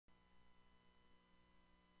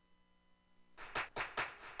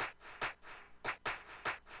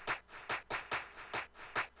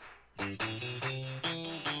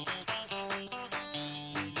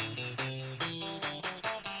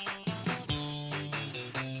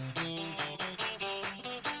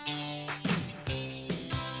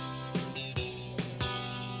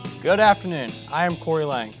Good afternoon. I am Corey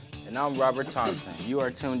Lang. And I'm Robert Thompson. You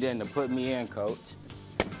are tuned in to Put Me In, Coach.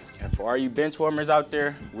 And for all you bench warmers out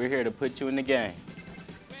there, we're here to put you in the game.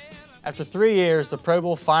 After 3 years, the Pro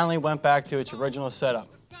Bowl finally went back to its original setup,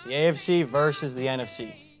 the AFC versus the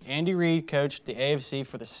NFC. Andy Reid coached the AFC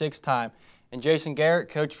for the 6th time, and Jason Garrett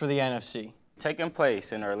coached for the NFC. Taking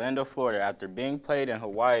place in Orlando, Florida after being played in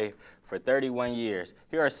Hawaii for 31 years,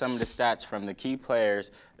 here are some of the stats from the key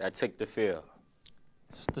players that took the field.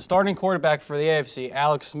 The starting quarterback for the AFC,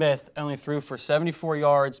 Alex Smith, only threw for 74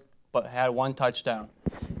 yards but had 1 touchdown.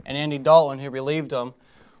 And Andy Dalton, who relieved him,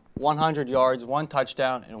 100 yards, 1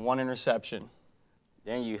 touchdown, and 1 interception.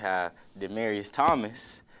 Then you have Demaryius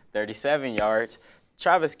Thomas, 37 yards.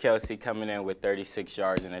 Travis Kelce coming in with 36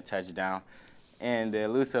 yards and a touchdown. And the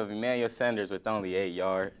elusive Emmanuel Sanders with only 8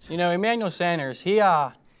 yards. You know, Emmanuel Sanders, he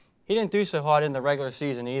didn't do so hot in the regular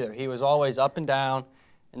season either. He was always up and down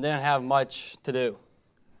and didn't have much to do.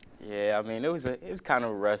 Yeah, I mean, it's kind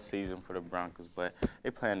of a rough season for the Broncos, but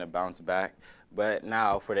they plan to bounce back. But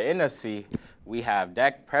now for the NFC, we have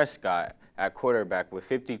Dak Prescott at quarterback with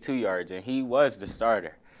 52 yards, and he was the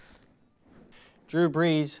starter. Drew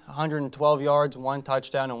Brees, 112 yards, 1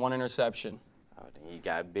 touchdown, and 1 interception. Oh, then you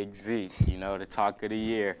got Big Zeke, you know, the talk of the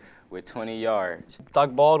year with 20 yards.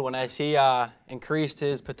 Doug Baldwin, as he increased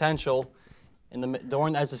his potential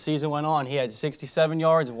as the season went on, he had 67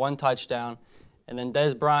 yards, 1 touchdown. And then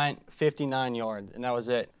Dez Bryant, 59 yards, and that was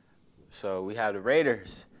it. So we have the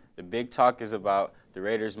Raiders. The big talk is about the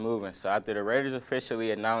Raiders moving. So after the Raiders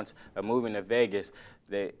officially announced a moving to Vegas,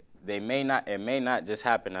 it may not just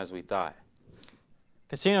happen as we thought.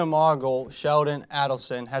 Casino mogul Sheldon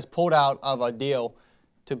Adelson has pulled out of a deal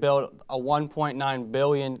to build a $1.9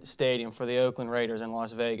 billion stadium for the Oakland Raiders in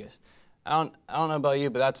Las Vegas. I don't know about you,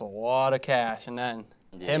 but that's a lot of cash. And then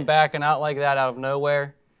him backing out like that out of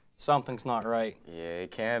nowhere, something's not right. Yeah,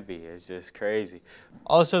 it can be. It's just crazy.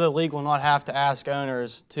 Also, the league will not have to ask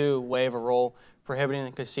owners to waive a rule prohibiting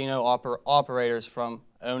the casino operators from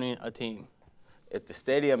owning a team. If the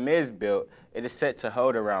stadium is built, it is set to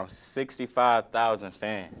hold around 65,000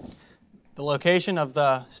 fans. The location of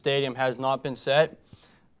the stadium has not been set,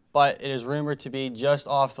 but it is rumored to be just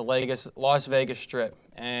off the Las Vegas Strip.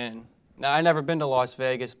 And now, I've never been to Las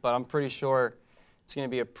Vegas, but I'm pretty sure it's going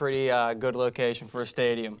to be a pretty good location for a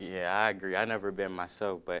stadium. Yeah, I agree. I've never been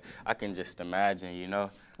myself, but I can just imagine, you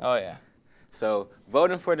know. Oh, yeah. So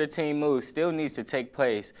voting for the team move still needs to take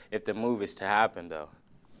place if the move is to happen, though.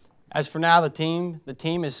 As for now, the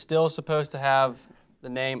team is still supposed to have the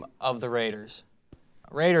name of the Raiders.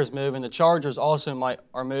 Raiders move, and the Chargers also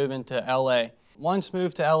are moving to L.A. Once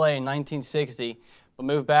moved to L.A. in 1960, but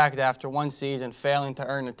moved back after 1 season, failing to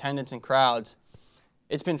earn attendance and crowds.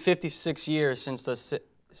 It's been 56 years since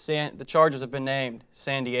the Chargers have been named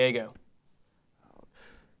San Diego.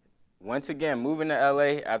 Once again, moving to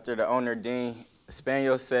L.A. after the owner, Dean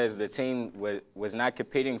Spaniel, says the team was not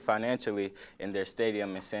competing financially in their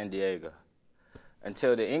stadium in San Diego.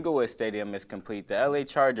 Until the Inglewood Stadium is complete, the L.A.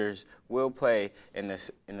 Chargers will play in the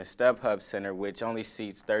StubHub Center, which only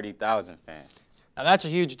seats 30,000 fans. Now, that's a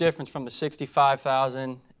huge difference from the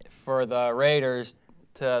 65,000 for the Raiders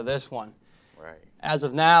to this one. Right. As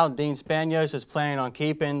of now, Dean Spanios is planning on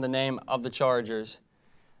keeping the name of the Chargers.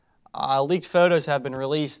 Leaked photos have been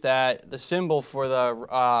released that the symbol for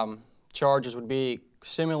the Chargers would be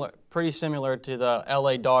pretty similar to the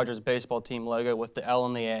LA Dodgers baseball team logo with the L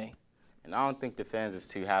and the A. And I don't think the fans is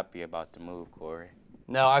too happy about the move, Corey.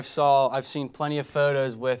 No, I've seen plenty of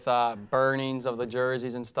photos with burnings of the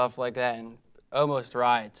jerseys and stuff like that, and almost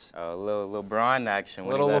riots. Oh, a little LeBron action.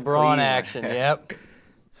 Little LeBron action, yep.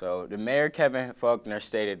 So the mayor, Kevin Faulkner,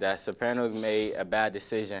 stated that Sopranos made a bad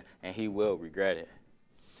decision and he will regret it.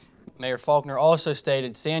 Mayor Faulkner also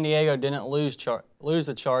stated San Diego didn't lose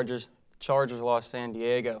the Chargers. The Chargers lost San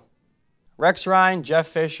Diego. Rex Ryan, Jeff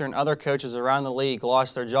Fisher, and other coaches around the league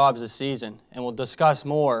lost their jobs this season, and we'll discuss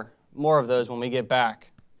more of those when we get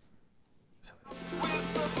back.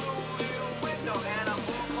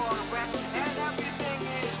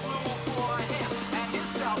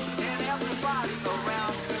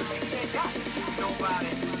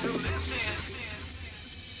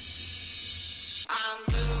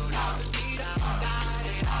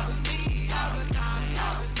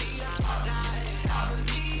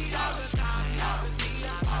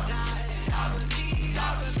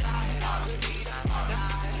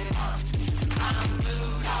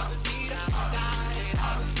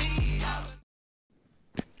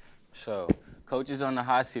 So, coaches on the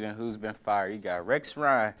hot seat and who's been fired. You got Rex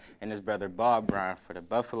Ryan and his brother Bob Ryan for the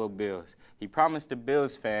Buffalo Bills. He promised the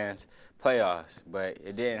Bills fans playoffs, but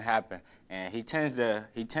it didn't happen. And he tends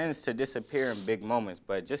to disappear in big moments.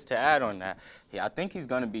 But just to add on that, I think he's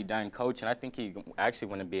going to be done coaching. I think he actually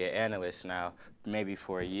want to be an analyst now, maybe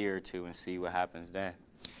for a year or two, and see what happens then.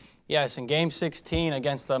 Yes, in Game 16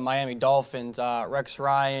 against the Miami Dolphins, Rex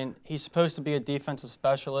Ryan, he's supposed to be a defensive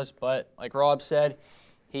specialist, but like Rob said,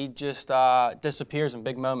 he just disappears in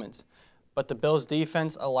big moments. But the Bills'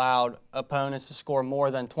 defense allowed opponents to score more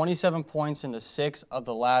than 27 points in the 6 of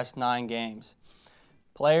the last 9 games.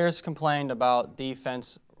 Players complained about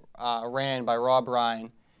defense ran by Rob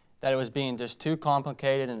Ryan, that it was being just too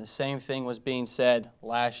complicated, and the same thing was being said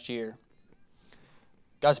last year.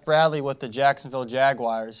 Gus Bradley with the Jacksonville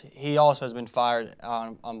Jaguars, he also has been fired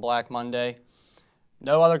on Black Monday.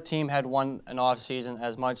 No other team had won an offseason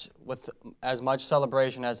with as much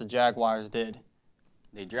celebration as the Jaguars did.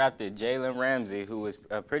 They drafted Jalen Ramsey, who was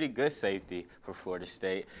a pretty good safety for Florida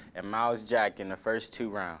State, and Miles Jack in the first 2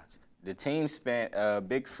 rounds. The team spent a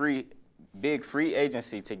big free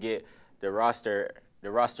agency to get the roster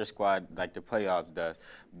squad like the playoffs does,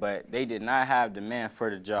 but they did not have the man for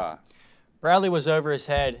the job. Bradley was over his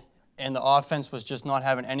head, and the offense was just not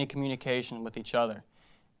having any communication with each other,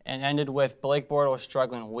 and ended with Blake Bortles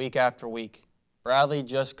struggling week after week. Bradley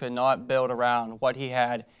just could not build around what he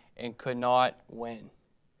had and could not win.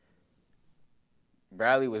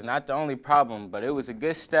 Bradley was not the only problem, but it was a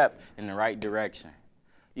good step in the right direction.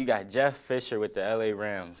 You got Jeff Fisher with the LA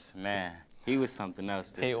Rams. Man, he was something else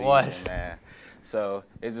this season, man. So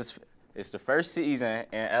it's the first season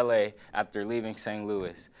in LA after leaving St.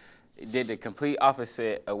 Louis. It did the complete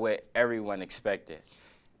opposite of what everyone expected.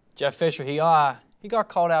 Jeff Fisher, he got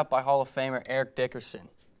called out by Hall of Famer Eric Dickerson.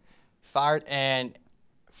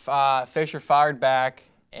 Fisher fired back,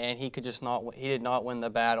 and he did not win the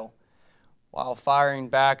battle. While firing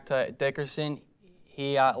back to Dickerson,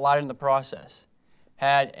 he lied in the process. He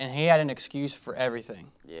had an excuse for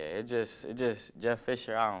everything. Yeah, it just Jeff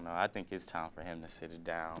Fisher, I don't know. I think it's time for him to sit it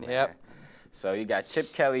down, man. Yep. So you got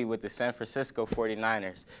Chip Kelly with the San Francisco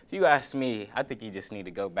 49ers. If you ask me, I think he just need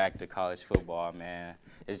to go back to college football, man.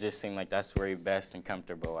 It just seemed like that's where he's best and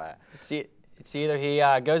comfortable at. It's either he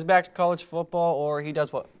goes back to college football or he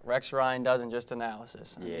does what Rex Ryan does in just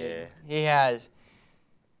analysis. Yeah. He has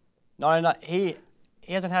not enough. He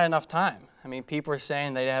hasn't had enough time. I mean, people are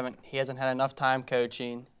saying he hasn't had enough time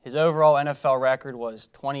coaching. His overall NFL record was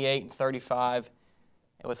 28-35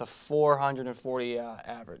 with a 440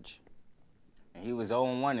 average. And he was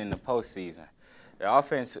 0-1 in the postseason. The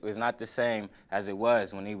offense was not the same as it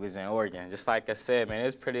was when he was in Oregon. Just like I said, man, it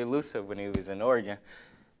was pretty elusive when he was in Oregon.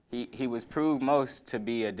 He was proved most to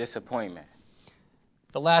be a disappointment.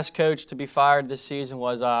 The last coach to be fired this season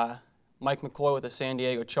was Mike McCoy with the San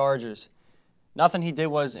Diego Chargers. Nothing he did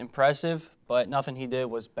was impressive, but nothing he did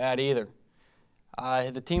was bad either.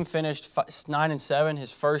 The team finished 9-7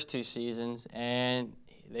 his first 2 seasons, and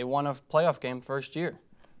they won a playoff game first year.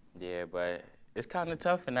 Yeah, but it's kind of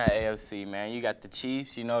tough in that AFC, man. You got the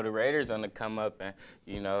Chiefs, the Raiders on the come up, and,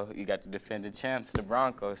 you got the defending champs, the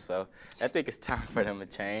Broncos. So I think it's time for them to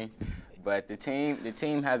change. But the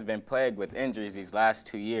team has been plagued with injuries these last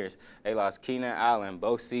 2 years. They lost Keenan Allen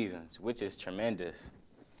both seasons, which is tremendous.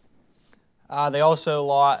 They also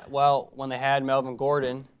lost, when they had Melvin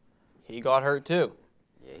Gordon, he got hurt too.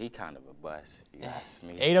 Yeah, he kind of a bust, if you ask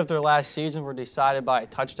me. 8 of their last season were decided by a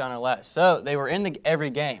touchdown or less. So they were in every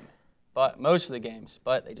game, most of the games,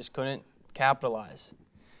 but they just couldn't capitalize.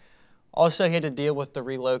 Also, he had to deal with the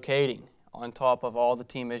relocating on top of all the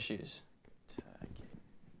team issues.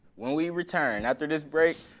 When we return after this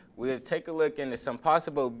break, we'll take a look into some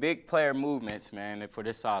possible big player movements, man, for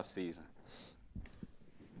this offseason.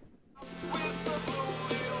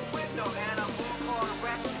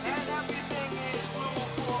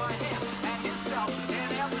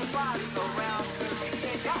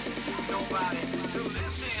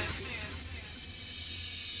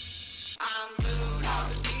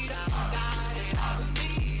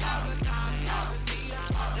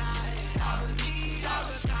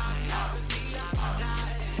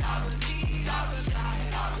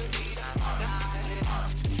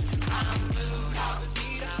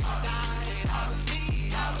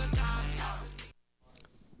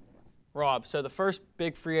 Rob, so the first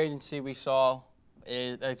big free agency we saw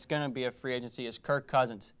that's going to be a free agency is Kirk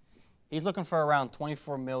Cousins. He's looking for around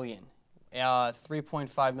 $24 million,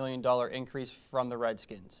 $3.5 million increase from the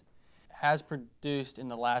Redskins. Has produced in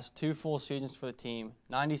the last 2 full seasons for the team,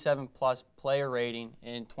 97-plus player rating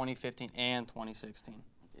in 2015 and 2016.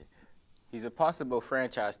 He's a possible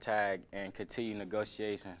franchise tag and continue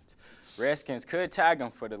negotiations. Redskins could tag him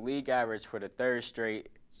for the league average for the third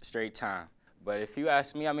straight time. But if you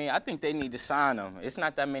ask me, I think they need to sign him. It's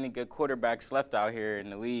not that many good quarterbacks left out here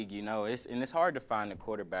in the league, you know. It's hard to find a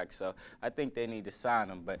quarterback, so I think they need to sign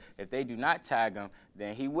him. But if they do not tag him,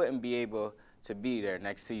 then he wouldn't be able to be there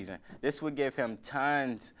next season. This would give him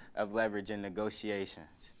tons of leverage in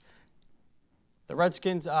negotiations. The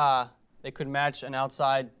Redskins, they could match an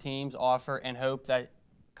outside team's offer and hope that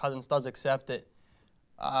Cousins does accept it.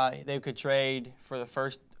 They could trade for the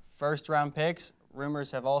first round picks.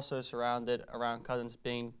 Rumors have also surrounded around Cousins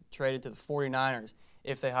being traded to the 49ers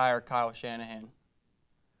if they hire Kyle Shanahan.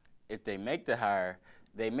 If they make the hire,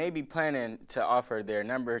 they may be planning to offer their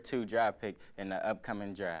 #2 draft pick in the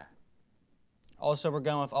upcoming draft. Also, we're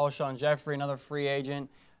going with Alshon Jeffrey, another free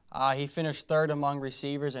agent. He finished third among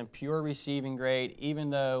receivers in pure receiving grade, even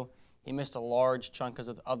though he missed a large chunk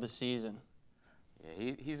of the season.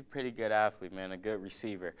 Yeah, he's a pretty good athlete, man, a good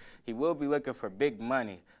receiver. He will be looking for big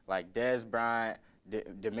money, like Dez Bryant,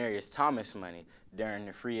 Demaryius Thomas money during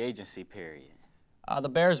the free agency period. The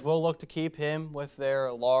Bears will look to keep him with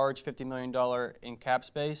their large $50 million in cap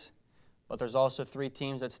space, but there's also 3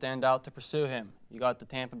 teams that stand out to pursue him. You got the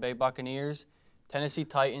Tampa Bay Buccaneers, Tennessee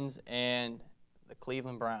Titans, and the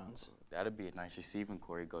Cleveland Browns. That'd be a nice receiving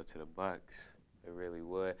core to go to the Bucs. It really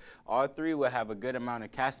would. All 3 will have a good amount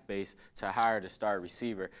of cap space to hire the star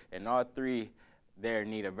receiver, and all 3 there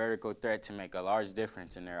need a vertical threat to make a large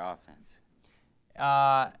difference in their offense.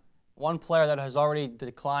 One player that has already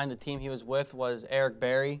declined the team he was with was Eric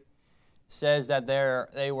Berry. Says that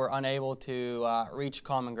they were unable to reach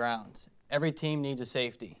common grounds. Every team needs a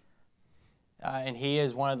safety, and he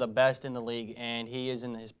is one of the best in the league, and he is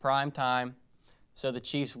in his prime time. So the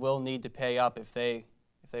Chiefs will need to pay up if they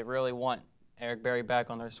really want Eric Berry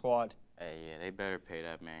back on their squad. Hey, yeah, they better pay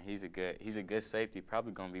that man. He's a good safety,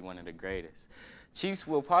 probably going to be one of the greatest. Chiefs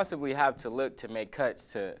will possibly have to look to make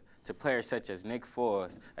cuts to players such as Nick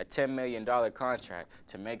Foles, a $10 million contract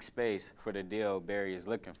to make space for the deal Berry is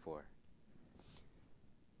looking for.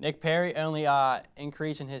 Nick Perry only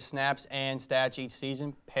increasing his snaps and stats each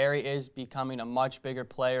season. Perry is becoming a much bigger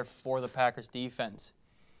player for the Packers defense.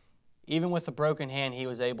 Even with the broken hand, he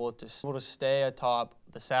was able to stay atop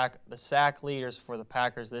the sack leaders for the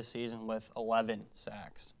Packers this season with 11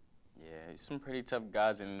 sacks. Yeah, some pretty tough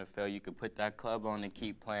guys in the NFL. You could put that club on and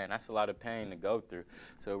keep playing. That's a lot of pain to go through.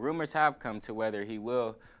 So rumors have come to whether he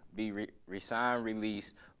will be re-signed,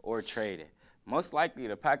 released, or traded. Most likely,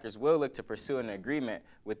 the Packers will look to pursue an agreement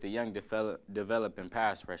with the young developing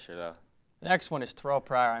pass rusher, though. The next one is Terrell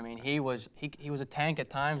Pryor. I mean, he was a tank at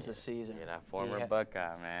times this season. Yeah, that former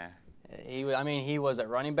Buckeye, man. He was a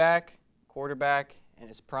running back, quarterback, and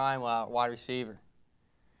his prime wide receiver.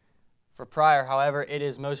 For Pryor, however, it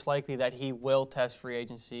is most likely that he will test free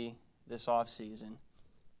agency this offseason.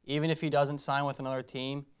 Even if he doesn't sign with another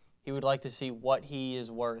team, he would like to see what he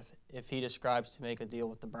is worth if he describes to make a deal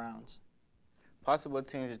with the Browns. Possible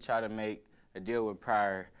teams to try to make a deal with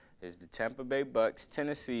Pryor is the Tampa Bay Bucks,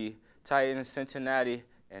 Tennessee, Titans, Cincinnati,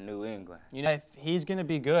 and New England. You know, if he's going to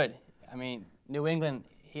be good, I mean, New England,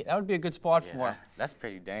 that would be a good spot for him. That's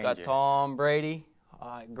pretty dangerous. Got Tom Brady,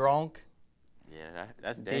 Gronk. Yeah,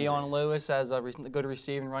 that's dangerous. Dion Lewis as a good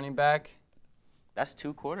receiving running back. That's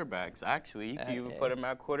 2 quarterbacks, actually. You can even put him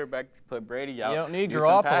at quarterback, put Brady out. You don't need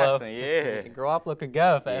Garoppolo. Yeah. Garoppolo could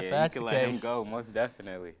go if that's the case. You can let him go, most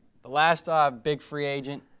definitely. The last big free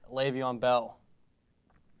agent, Le'Veon Bell.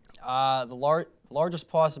 The largest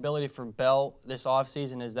possibility for Bell this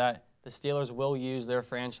offseason is that the Steelers will use their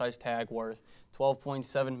franchise tag worth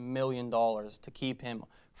 $12.7 million to keep him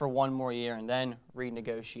for 1 more year and then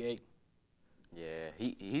renegotiate. Yeah,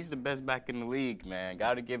 he's the best back in the league, man.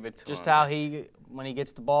 Got to give it to him. Just how when he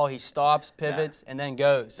gets the ball, he stops, pivots, and then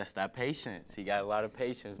goes. That's that patience. He got a lot of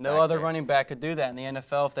patience. No other running back could do that in the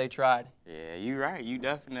NFL if they tried. Yeah, you're right. You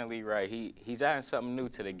definitely right. He's adding something new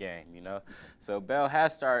to the game, you know. So Bell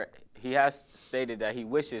has stated that he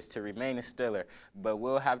wishes to remain a Steeler, but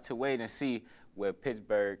we'll have to wait and see where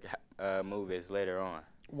Pittsburgh move is later on.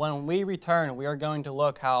 When we return, we are going to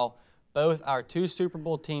look how both our 2 Super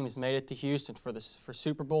Bowl teams made it to Houston for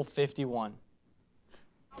Super Bowl 51.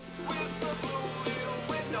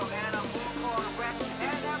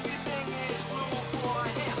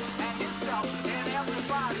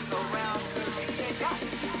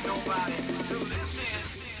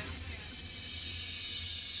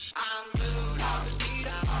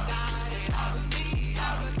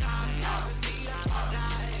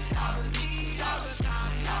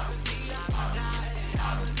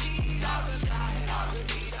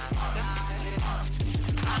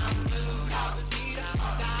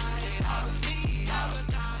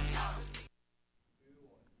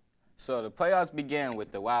 So the playoffs began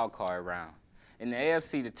with the wild card round. In the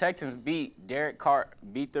AFC, the Texans beat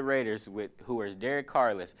the Raiders, who was Derek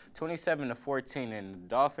Carrless, 27-14, and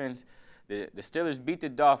the Steelers beat the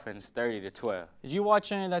Dolphins 30-12. Did you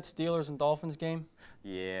watch any of that Steelers and Dolphins game?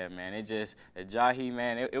 Yeah, man. Ajayi,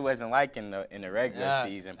 man, it wasn't like in the regular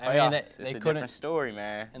season. Playoffs, I mean, it's a different story,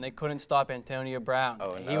 man. And they couldn't stop Antonio Brown.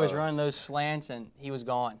 Oh, no. He was running those slants, and he was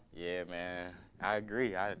gone. Yeah, man. I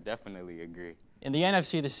agree. I definitely agree. In the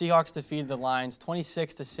NFC, the Seahawks defeated the Lions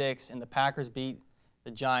 26-6, and the Packers beat the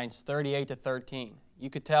Giants 38-13. You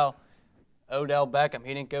could tell Odell Beckham,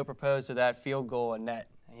 he didn't go propose to that field goal and net.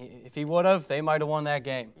 If he would have, they might have won that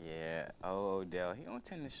game. Yeah, Odell. He don't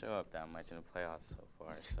tend to show up that much in the playoffs so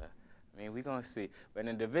far. So, I mean, we're going to see. But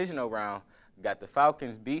in the divisional round, got the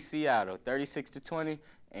Falcons beat Seattle 36-20,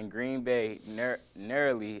 and Green Bay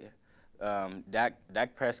narrowly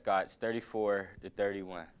Dak Prescott's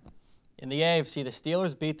 34-31. In the AFC, the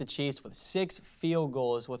Steelers beat the Chiefs with 6 field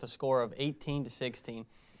goals with a score of 18-16,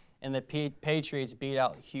 and the Patriots beat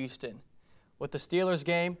out Houston. With the Steelers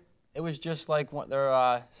game, it was just like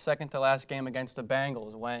their second-to-last game against the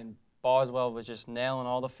Bengals when Boswell was just nailing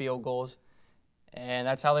all the field goals, and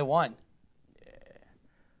that's how they won.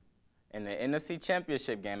 Yeah. In the NFC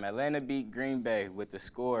Championship game, Atlanta beat Green Bay with the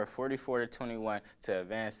score of 44-21 to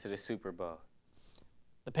advance to the Super Bowl.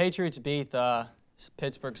 The Patriots beat the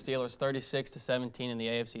Pittsburgh Steelers 36-17 in the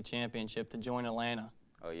AFC Championship to join Atlanta.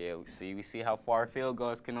 Oh yeah, we see how far field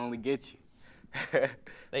goals can only get you.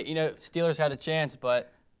 Steelers had a chance,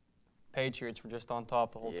 but Patriots were just on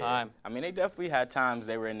top the whole time. I mean, they definitely had times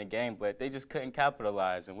they were in the game, but they just couldn't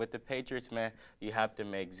capitalize. And with the Patriots, man, you have to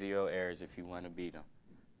make 0 errors if you want to beat them.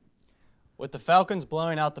 With the Falcons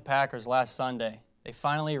blowing out the Packers last Sunday, they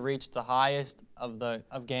finally reached the highest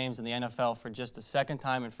of games in the NFL for just the second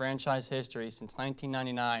time in franchise history since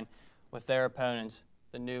 1999 with their opponents,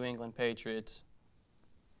 the New England Patriots.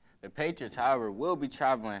 The Patriots, however, will be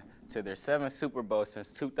traveling to their 7th Super Bowl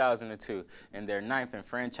since 2002 and their 9th in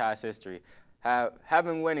franchise history.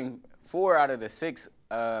 Having winning 4 out of the 6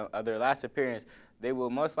 of their last appearance, they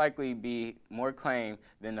will most likely be more claimed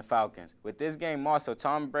than the Falcons. With this game also,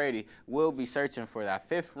 Tom Brady will be searching for that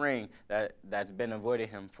 5th ring that's been avoiding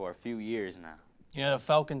him for a few years now. The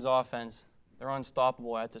Falcons' offense, they're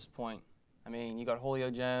unstoppable at this point. I mean, you got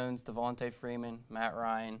Julio Jones, Devontae Freeman, Matt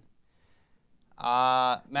Ryan.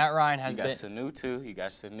 Matt Ryan has been... You got Sanu, too. You got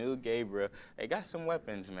Sanu, Gabriel. They got some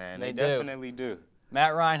weapons, man. They do. Definitely do.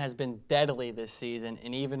 Matt Ryan has been deadly this season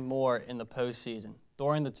and even more in the postseason.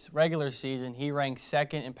 During the regular season, he ranked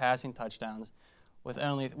 2nd in passing touchdowns with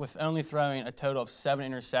only throwing a total of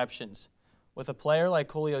 7 interceptions. With a player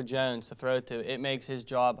like Julio Jones to throw to, it makes his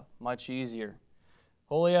job much easier.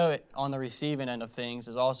 Julio, on the receiving end of things,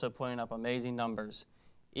 is also putting up amazing numbers.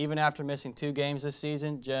 Even after missing 2 games this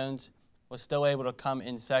season, Jones was still able to come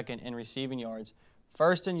in 2nd in receiving yards,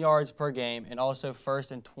 1st in yards per game, and also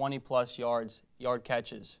 1st in 20-plus yard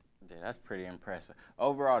catches. Yeah, that's pretty impressive.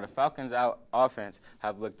 Overall, the Falcons' offense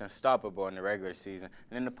have looked unstoppable in the regular season,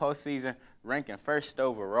 and in the postseason, ranking 1st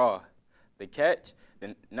overall. The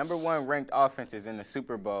 #1 ranked offenses in the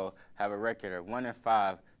Super Bowl have a record of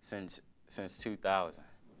 1-5 since 2000.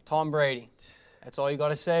 Tom Brady. That's all you got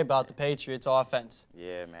to say about the Patriots' offense.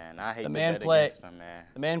 Yeah, man. I hate to bet against them, man.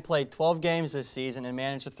 The man played 12 games this season and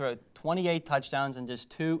managed to throw 28 touchdowns and just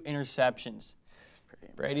 2 interceptions.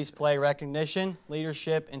 Brady's play recognition,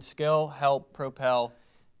 leadership, and skill help propel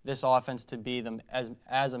this offense to be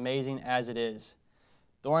as amazing as it is.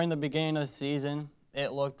 During the beginning of the season,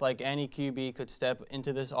 it looked like any QB could step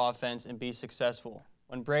into this offense and be successful.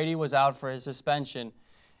 When Brady was out for his suspension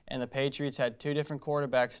and the Patriots had 2 different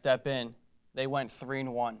quarterbacks step in, they went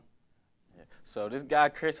 3-1. Yeah. So this guy,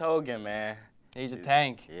 Chris Hogan, man. He's a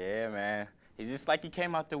tank. Yeah, man. He's just like he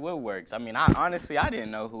came out the woodworks. I mean, honestly, I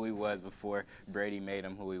didn't know who he was before Brady made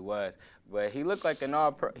him who he was. But he looked like an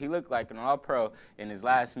all-pro in his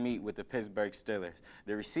last meet with the Pittsburgh Steelers.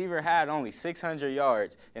 The receiver had only 600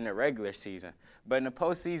 yards in the regular season. But in the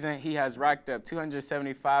postseason, he has racked up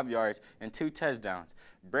 275 yards and 2 touchdowns.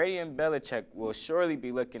 Brady and Belichick will surely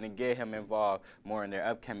be looking to get him involved more in their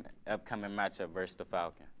upcoming matchup versus the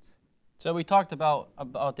Falcons. So we talked about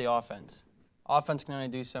the offense. Offense can only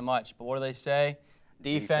do so much, but what do they say?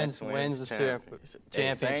 Defense wins the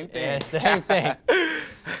championship. Same thing.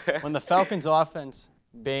 When the Falcons' offense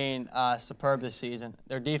being superb this season,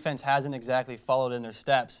 their defense hasn't exactly followed in their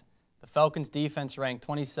steps. The Falcons' defense ranked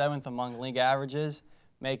 27th among league averages,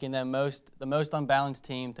 making them the most unbalanced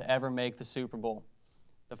team to ever make the Super Bowl.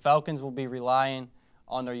 The Falcons will be relying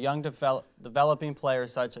on their young developing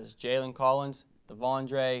players such as Jalen Collins,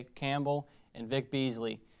 Devondre Campbell, and Vic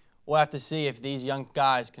Beasley, we'll have to see if these young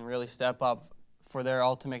guys can really step up for their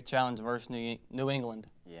ultimate challenge versus New England.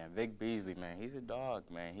 Yeah, Vic Beasley, man, he's a dog,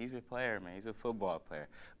 man. He's a player, man. He's a football player.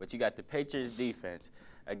 But you got the Patriots defense.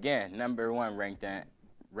 Again, #1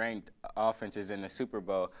 ranked offenses in the Super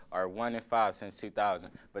Bowl are 1-5 since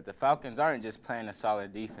 2000. But the Falcons aren't just playing a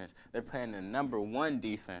solid defense. They're playing the #1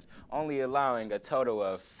 defense, only allowing a total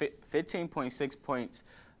of 15.6 points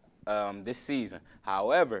this season.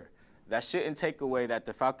 However, that shouldn't take away that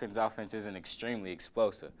the Falcons' offense isn't extremely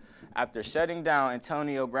explosive. After shutting down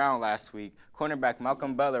Antonio Brown last week, cornerback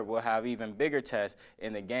Malcolm Butler will have even bigger tests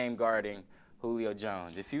in the game guarding Julio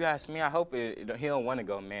Jones. If you ask me, I hope he don't want to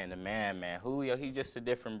go man-to-man, man. Julio, he's just a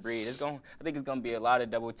different breed. I think it's going to be a lot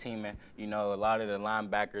of double teaming, a lot of the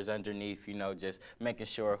linebackers underneath, just making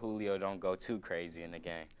sure Julio don't go too crazy in the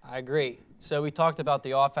game. I agree. So we talked about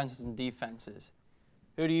the offenses and defenses.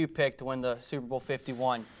 Who do you pick to win the Super Bowl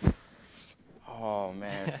 51? Oh,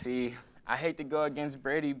 man, see, I hate to go against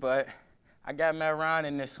Brady, but I got Matt Ryan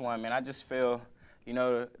in this one, man. I just feel,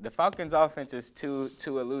 the Falcons' offense is too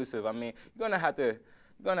elusive. I mean, I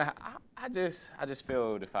just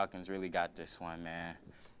feel the Falcons really got this one, man.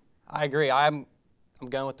 I agree. I'm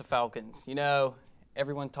going with the Falcons.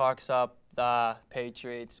 Everyone talks up the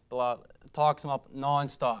Patriots, talks them up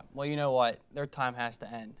nonstop. Well, you know what? Their time has to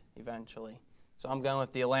end eventually. So I'm going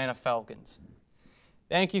with the Atlanta Falcons.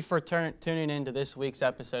 Thank you for tuning in to this week's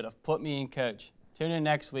episode of Put Me in Coach. Tune in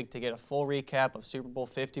next week to get a full recap of Super Bowl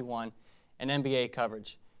 51 and NBA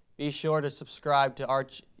coverage. Be sure to subscribe to our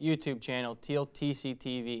YouTube channel, Thiel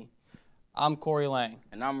TCTV. I'm Corey Lang.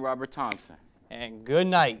 And I'm Robert Thompson. And good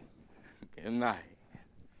night. Good night.